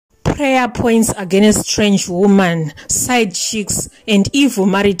prayer points against strange women, side chicks, and evil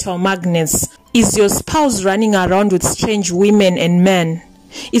marital magnets. Is your spouse running around with strange women and men?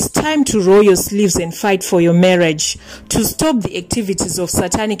 It's time to roll your sleeves and fight for your marriage, to stop the activities of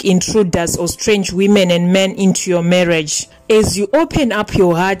satanic intruders or strange women and men into your marriage. As you open up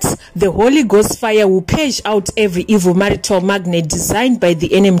your heart, the Holy Ghost fire will purge out every evil marital magnet designed by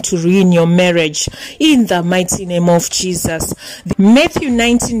the enemy to ruin your marriage, in the mighty name of Jesus. Matthew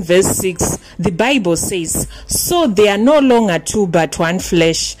 19 verse 6, the Bible says, "So they are no longer two but one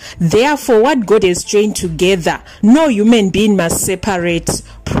flesh. Therefore what God has joined together, no human being must separate."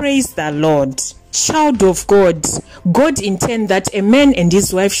 Praise the Lord. Child of God, God intends that a man and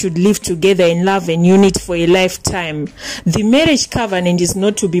his wife should live together in love and unity for a lifetime. The marriage covenant is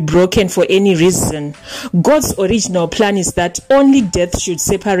not to be broken for any reason. God's original plan is that only death should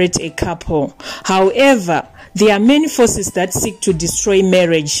separate a couple. However, there are many forces that seek to destroy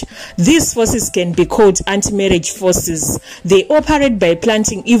marriage. These forces can be called anti-marriage forces. They operate by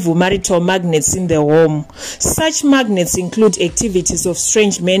planting evil marital magnets in the home. Such magnets include activities of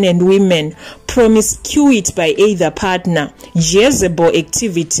strange men and women, promiscuity by either partner, Jezebel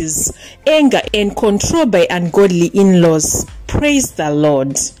activities, anger and control by ungodly in-laws. Praise the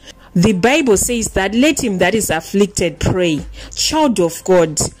Lord. The Bible says that let him that is afflicted pray. Child of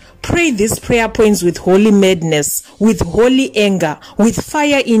God, pray these prayer points with holy madness, with holy anger, with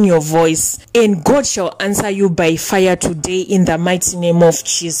fire in your voice, and God shall answer you by fire today in the mighty name of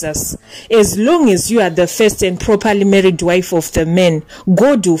Jesus. As long as you are the first and properly married wife of the man,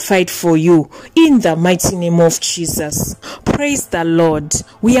 God will fight for you in the mighty name of Jesus. Praise the Lord.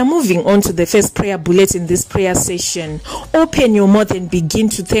 We are moving on to the first prayer bullet in this prayer session. Open your mouth and begin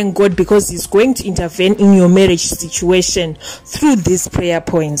to thank God because He's going to intervene in your marriage situation through these prayer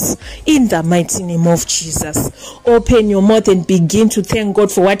points. In the mighty name of Jesus, open your mouth and begin to thank God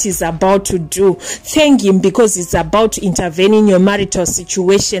for what He's about to do. Thank Him because He's about to intervene in your marital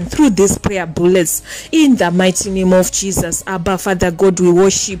situation through these prayer bullets. In the mighty name of Jesus, Abba, Father God, we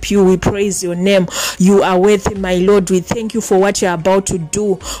worship You. We praise Your name. You are worthy, my Lord. We thank You for what You're about to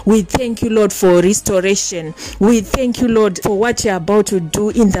do. We thank You, Lord, for restoration. We thank You, Lord, for what You're about to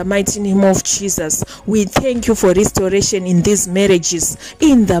do in the mighty name of Jesus. We thank You for restoration in these marriages.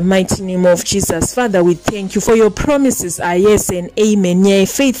 In the mighty name of Jesus. Father, we thank You for Your promises are yes and amen. You're a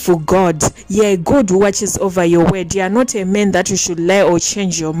faithful God. You're a God who watches over Your word. You are not a man that You should lie or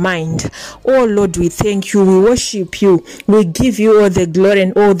change Your mind. Oh Lord, we thank You. We worship You. We give You all the glory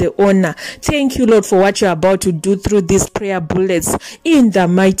and all the honor. Thank You, Lord, for what You're about to do through these prayer bullets. In the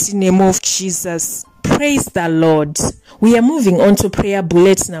mighty name of Jesus. Praise the Lord. We are moving on to prayer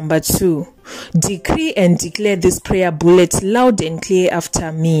bullet number 2. Decree and declare this prayer bullet loud and clear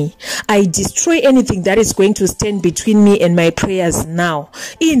after me. I destroy anything that is going to stand between me and my prayers now.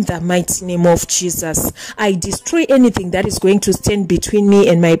 In the mighty name of Jesus. I destroy anything that is going to stand between me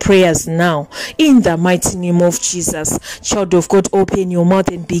and my prayers now. In the mighty name of Jesus. Child of God, open your mouth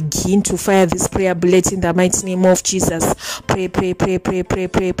and begin to fire this prayer bullet in the mighty name of Jesus. Pray, pray, pray, pray, pray,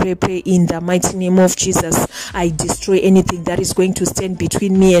 pray, pray, pray. In the mighty name of Jesus. I destroy anything that is going to stand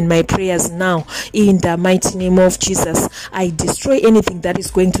between me and my prayers now. In the mighty name of Jesus, I destroy anything that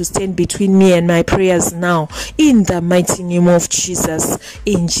is going to stand between me and my prayers now. In the mighty name of Jesus.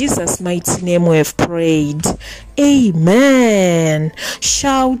 In Jesus' mighty name we have prayed. Amen.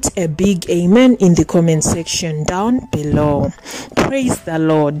 Shout a big amen in the comment section down below. Praise the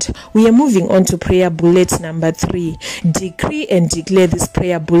Lord. We are moving on to prayer bullet number 3. Decree and declare this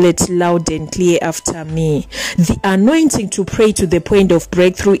prayer bullet loud and clear after me. The anointing to pray to the point of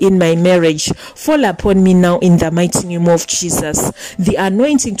breakthrough in my marriage fall upon me now in the mighty name of Jesus. The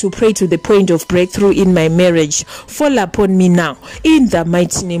anointing to pray to the point of breakthrough in my marriage fall upon me now in the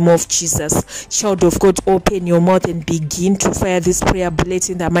mighty name of Jesus. Child of God, open your mouth and begin to fire this prayer bullet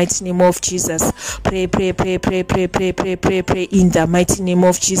in the mighty name of Jesus. Pray, pray, pray, pray, pray, pray, pray, pray, pray in the mighty name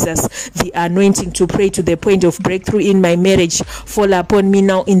of Jesus. The anointing to pray to the point of breakthrough in my marriage fall upon me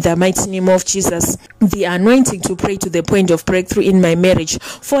now in the mighty name of Jesus. The anointing to pray to the point of breakthrough in my marriage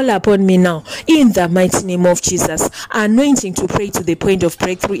fall upon me now in the mighty name of Jesus. Anointing to pray to the point of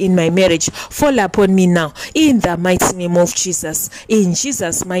breakthrough in my marriage fall upon me now in the mighty name of Jesus. In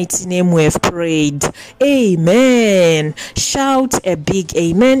Jesus' mighty name we have prayed. Amen. Amen. Shout a big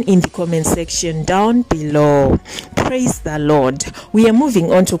amen in the comment section down below. Praise the Lord. We are moving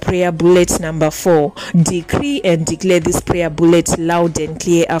on to prayer bullet number 4. Decree and declare this prayer bullet loud and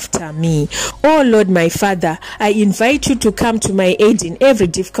clear after me. Oh Lord, my Father, I invite you to come to my aid in every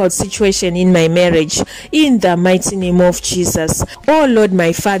difficult situation in my marriage, in the mighty name of Jesus. Oh Lord,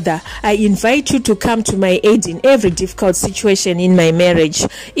 my Father, I invite you to come to my aid in every difficult situation in my marriage,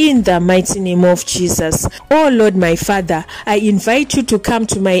 in the mighty name of Jesus. Oh Lord, my Father, I invite you to come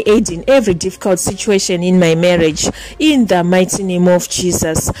to my aid in every difficult situation in my marriage, in the mighty name of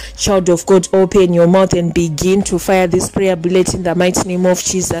Jesus. Child of God, open your mouth and begin to fire this prayer bullet in the mighty name of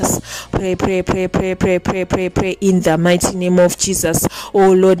Jesus. Pray, pray, pray, pray, pray, pray, pray, pray in the mighty name of Jesus.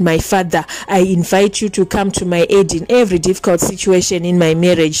 Oh Lord, my Father, I invite you to come to my aid in every difficult situation in my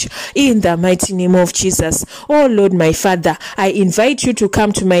marriage, in the mighty name of Jesus. Oh Lord, my Father, I invite you to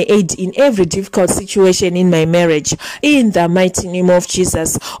come to my aid in every difficult situation in my marriage, in the mighty name of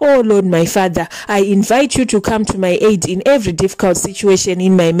Jesus. Oh Lord, my Father, I invite you to come to my aid in every difficult situation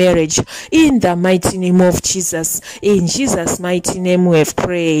in my marriage, in the mighty name of Jesus. In Jesus' mighty name we have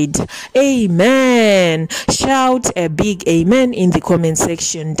prayed. Amen. Shout a big amen in the comment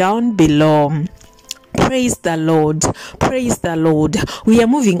section down below. Praise the Lord. Praise the Lord. We are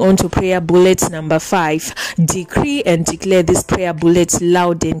moving on to prayer bullet number 5. Decree and declare this prayer bullet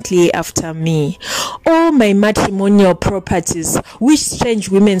loud and clear after me. All my matrimonial properties which strange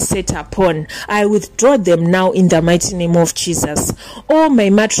women set upon, I withdraw them now in the mighty name of Jesus. All my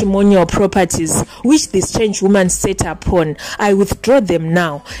matrimonial properties which the strange woman set upon, I withdraw them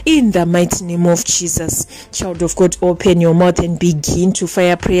now in the mighty name of Jesus. Child of God, open your mouth and begin to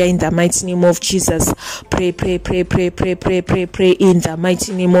fire prayer in the mighty name of Jesus. Pray, pray, pray, pray, pray, pray, pray, pray in the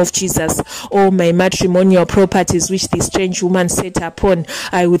mighty name of Jesus. All my matrimonial properties which the strange woman set upon,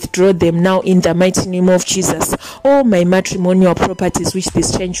 I withdraw them now in the mighty name of Jesus. All my matrimonial properties which the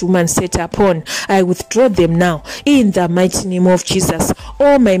strange woman set upon, I withdraw them now in the mighty name of Jesus.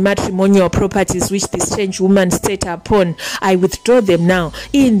 All my matrimonial properties which the strange woman set upon, I withdraw them now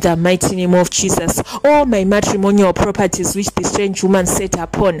in the mighty name of Jesus. All my matrimonial properties which the strange woman set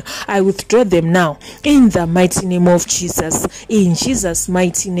upon, I withdraw them now in the mighty name of Jesus. In Jesus'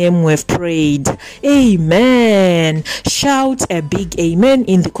 mighty name we've prayed. Amen. Shout a big amen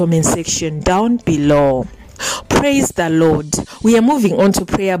in the comment section down below. Praise the Lord. We are moving on to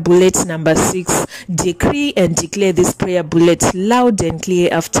prayer bullet number 6. Decree and declare this prayer bullet loud and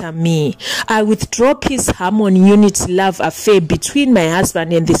clear after me. I withdraw peace, harmony, unity, love, affair between my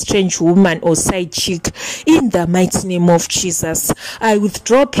husband and the strange woman or side chick in the mighty name of Jesus. I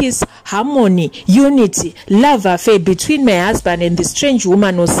withdraw peace, harmony, unity, love, affair between my husband and the strange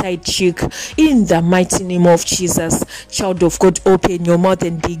woman or side chick in the mighty name of Jesus. Child of God, open your mouth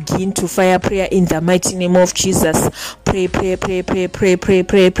and begin to fire prayer in the mighty name of Jesus. Pray, pray, pray, pray, pray, pray,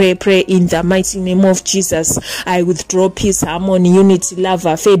 pray, pray, pray in the mighty name of Jesus. I withdraw peace, harmony, unity, love,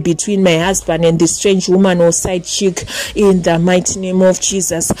 affair between my husband and the strange woman or side chick in the mighty name of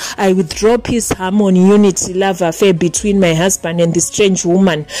Jesus. I withdraw peace, harmony, unity, love, affair between my husband and the strange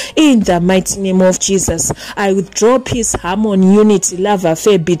woman in the mighty name of Jesus. I withdraw peace, harmony, unity, love,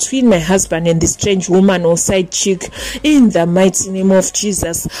 affair between my husband and the strange woman or side chick in the mighty name of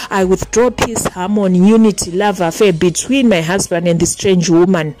Jesus. I withdraw peace, harmony, unity, love, affair between my husband and the strange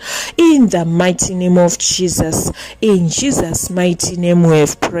woman in the mighty name of Jesus. In Jesus' mighty name we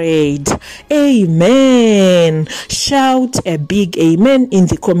have prayed. Amen. Shout a big amen in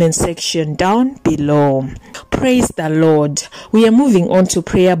the comment section down below. Praise the Lord. We are moving on to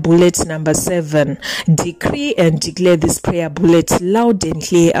prayer bullet number 7. Decree and declare this prayer bullet loud and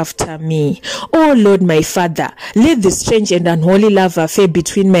clear after me. Oh Lord, my Father, let the strange and unholy love affair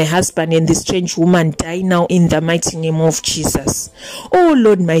between my husband and the strange woman die now in the mighty name of Jesus. Oh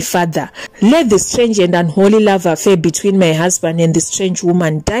Lord, my Father, let the strange and unholy love affair between my husband and the strange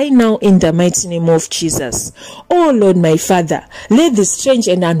woman die now in the mighty name of Jesus. Oh Lord, my Father, let the strange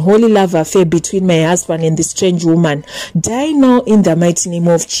and unholy love affair between my husband and the strange woman die now in the mighty name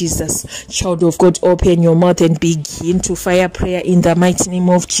of Jesus. Child of God, open your mouth and begin to fire prayer in the mighty name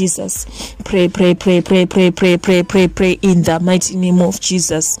of Jesus. Pray, pray, pray, pray, pray, pray, pray, pray, pray in the mighty name of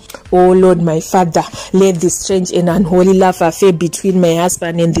Jesus. Oh Lord, my Father, let the strange and unholy love affair between my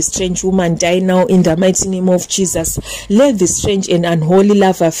husband and the strange woman die now in the mighty name of Jesus. Let the strange and unholy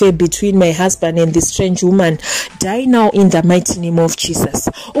love affair between my husband and the strange woman die now in the mighty name of Jesus.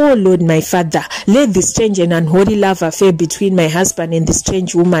 Oh Lord, my Father, let the strange and unholy love affair between my husband and the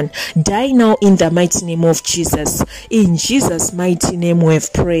strange woman die now in the mighty name of Jesus. In Jesus' mighty name we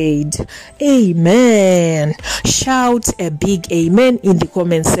have prayed. Amen. Shout a big amen in the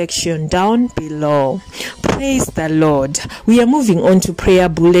comment section down below. Praise the Lord. We are moving on to prayer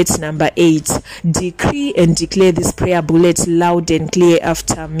bullet number 8. Decree and declare this prayer bullet loud and clear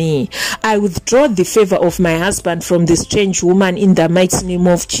after me. I withdraw the favor of my husband from the strange woman in the mighty name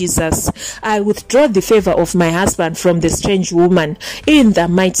of Jesus. I withdraw the favor of my husband from the strange woman in the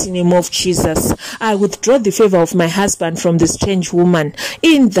mighty name of Jesus. I withdraw the favor of my husband from the strange woman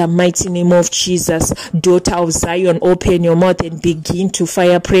in the mighty name of Jesus. Daughter of Zion, open your mouth and begin to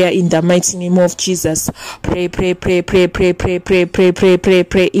fire prayer in the mighty name of Jesus. Pray, pray, pray, pray, pray, pray, pray, pray, pray, pray,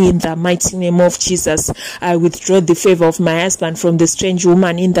 pray in the mighty name of Jesus. I withdraw the favor of my husband from the strange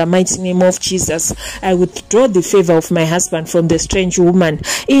woman in the mighty name of Jesus. I withdraw the favor of my husband from the strange woman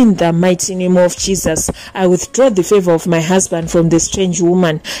in the mighty name of Jesus. I withdraw the favor of my husband from the strange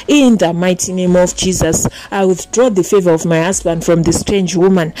woman in the mighty name of Jesus. I withdraw the favor of my husband from the strange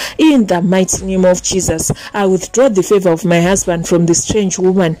woman in the mighty name of Jesus. I withdraw the favor of my husband from the strange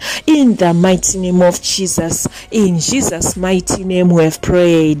woman in the mighty name of Jesus. In Jesus' mighty name we have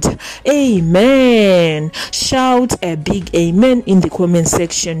prayed. Amen. Shout a big amen in the comment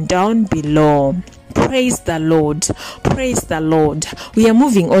section down below. Praise the Lord. Praise the Lord. We are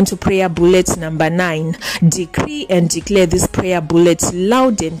moving on to prayer bullet number 9. Decree and declare this prayer bullet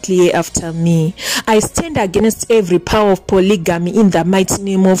loud and clear after me. I stand against every power of polygamy in the mighty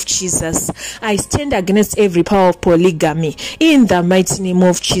name of Jesus. I stand against every power of polygamy in the mighty name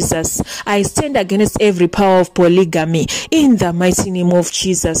of Jesus. I stand against every power of polygamy in the mighty name of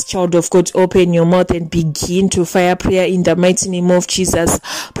Jesus. Child of God, open your mouth and begin to fire prayer in the mighty name of Jesus.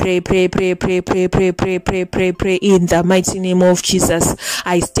 Pray, pray, pray, pray, pray, pray. Pray in the mighty name of Jesus.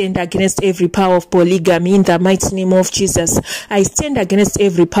 I stand against every power of polygamy in the mighty name of Jesus. I stand against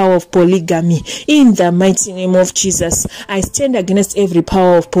every power of polygamy in the mighty name of Jesus. I stand against every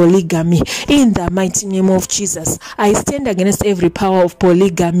power of polygamy in the mighty name of Jesus. I stand against every power of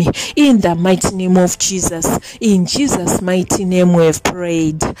polygamy in the mighty name of Jesus. In Jesus' mighty name we have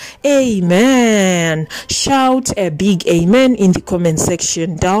prayed. Amen. Shout a big amen in the comment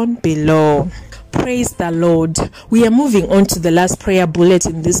section down below. Praise the Lord. We are moving on to the last prayer bullet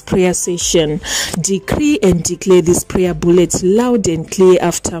in this prayer session. Decree and declare this prayer bullet loud and clear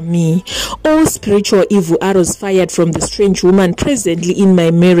after me. All spiritual evil arrows fired from the strange woman presently in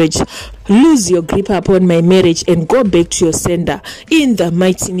my marriage, lose your grip upon my marriage and go back to your sender in the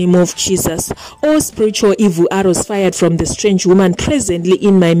mighty name of Jesus. All spiritual evil arrows fired from the strange woman presently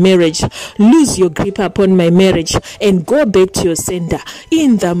in my marriage, lose your grip upon my marriage and go back to your sender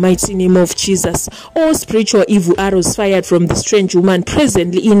in the mighty name of Jesus. All spiritual evil arrows fired from the strange woman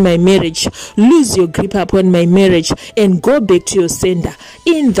presently in my marriage, lose your grip upon my marriage and go back to your sender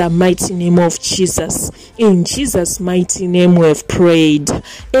in the mighty name of Jesus. In Jesus' mighty name we have prayed.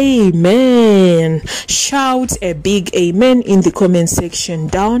 Amen. Shout a big amen in the comment section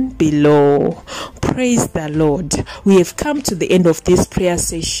down below. Praise the Lord. We have come to the end of this prayer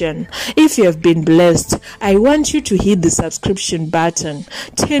session. If you have been blessed, I want you to hit the subscription button,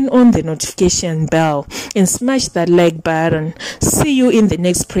 turn on the notification bell, and smash that like button. See you in the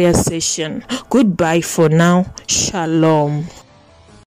next prayer session. Goodbye for now. Shalom.